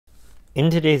In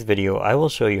today's video, I will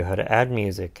show you how to add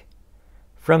music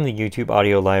from the YouTube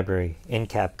audio library in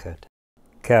CapCut.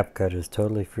 CapCut is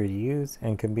totally free to use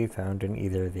and can be found in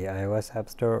either the iOS App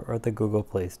Store or the Google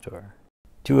Play Store.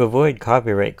 To avoid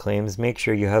copyright claims, make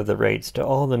sure you have the rights to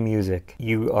all the music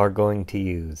you are going to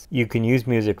use. You can use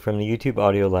music from the YouTube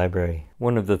audio library.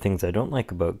 One of the things I don't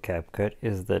like about CapCut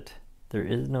is that there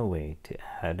is no way to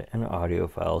add an audio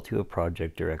file to a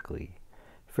project directly.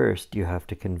 First, you have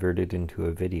to convert it into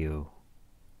a video.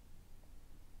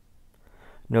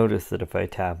 Notice that if I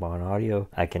tap on audio,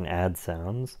 I can add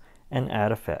sounds and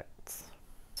add effects.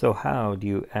 So how do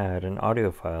you add an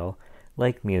audio file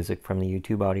like music from the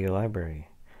YouTube audio library?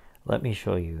 Let me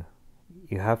show you.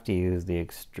 You have to use the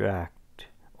extract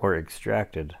or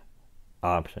extracted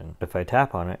option. If I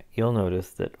tap on it, you'll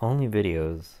notice that only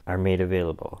videos are made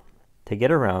available. To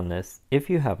get around this, if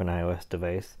you have an iOS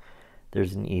device,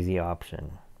 there's an easy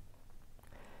option.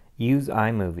 Use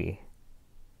iMovie.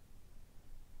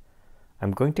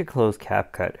 I'm going to close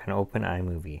CapCut and open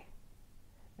iMovie,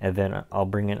 and then I'll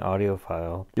bring an audio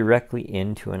file directly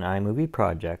into an iMovie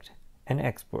project and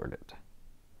export it.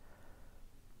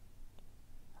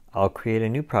 I'll create a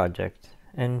new project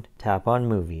and tap on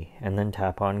Movie, and then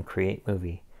tap on Create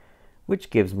Movie,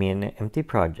 which gives me an empty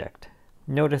project.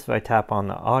 Notice if I tap on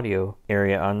the audio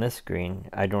area on this screen,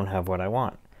 I don't have what I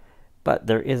want, but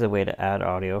there is a way to add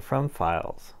audio from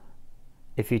Files.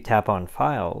 If you tap on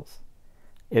Files,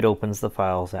 it opens the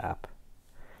Files app.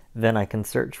 Then I can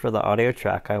search for the audio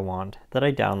track I want that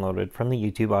I downloaded from the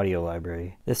YouTube audio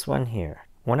library, this one here.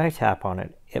 When I tap on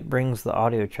it, it brings the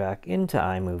audio track into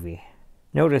iMovie.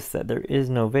 Notice that there is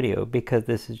no video because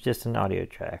this is just an audio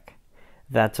track.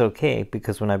 That's okay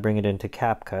because when I bring it into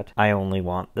CapCut, I only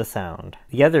want the sound.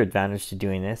 The other advantage to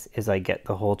doing this is I get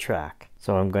the whole track.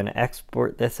 So I'm going to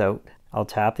export this out. I'll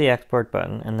tap the export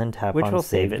button and then tap on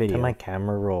Save It to my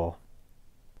camera roll.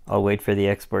 I'll wait for the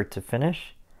export to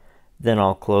finish, then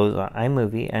I'll close on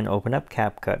iMovie and open up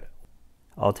CapCut.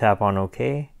 I'll tap on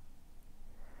OK,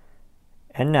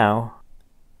 and now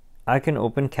I can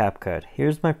open CapCut.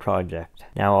 Here's my project.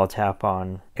 Now I'll tap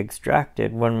on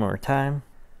Extracted one more time,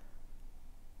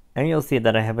 and you'll see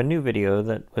that I have a new video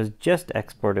that was just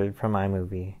exported from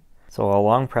iMovie. So I'll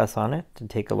long press on it to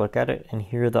take a look at it and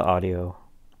hear the audio.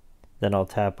 Then I'll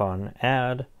tap on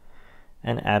Add,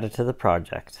 and add it to the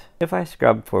project. If I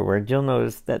scrub forward, you'll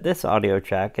notice that this audio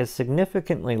track is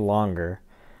significantly longer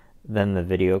than the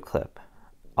video clip.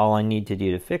 All I need to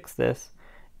do to fix this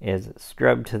is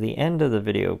scrub to the end of the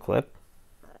video clip.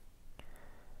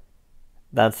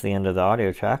 That's the end of the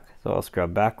audio track, so I'll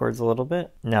scrub backwards a little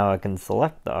bit. Now I can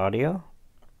select the audio,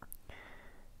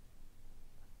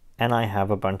 and I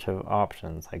have a bunch of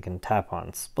options. I can tap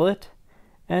on Split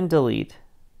and delete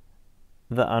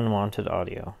the unwanted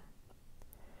audio.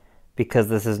 Because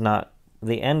this is not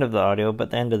the end of the audio,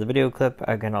 but the end of the video clip,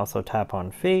 I can also tap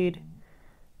on Fade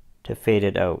to fade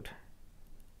it out.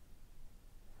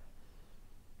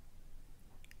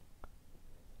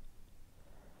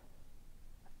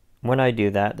 When I do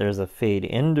that, there's a fade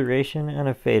in duration and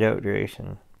a fade out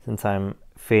duration. Since I'm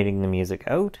fading the music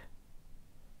out,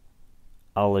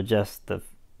 I'll adjust the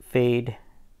fade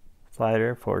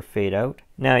slider for fade out.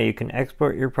 Now you can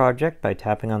export your project by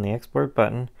tapping on the export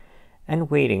button and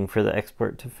waiting for the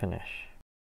export to finish.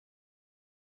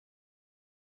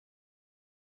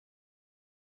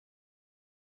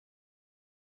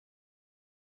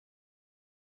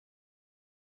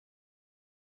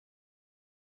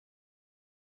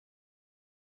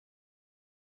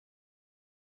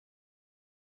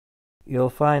 You'll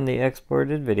find the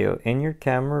exported video in your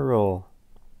camera roll.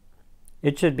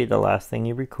 It should be the last thing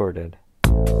you recorded.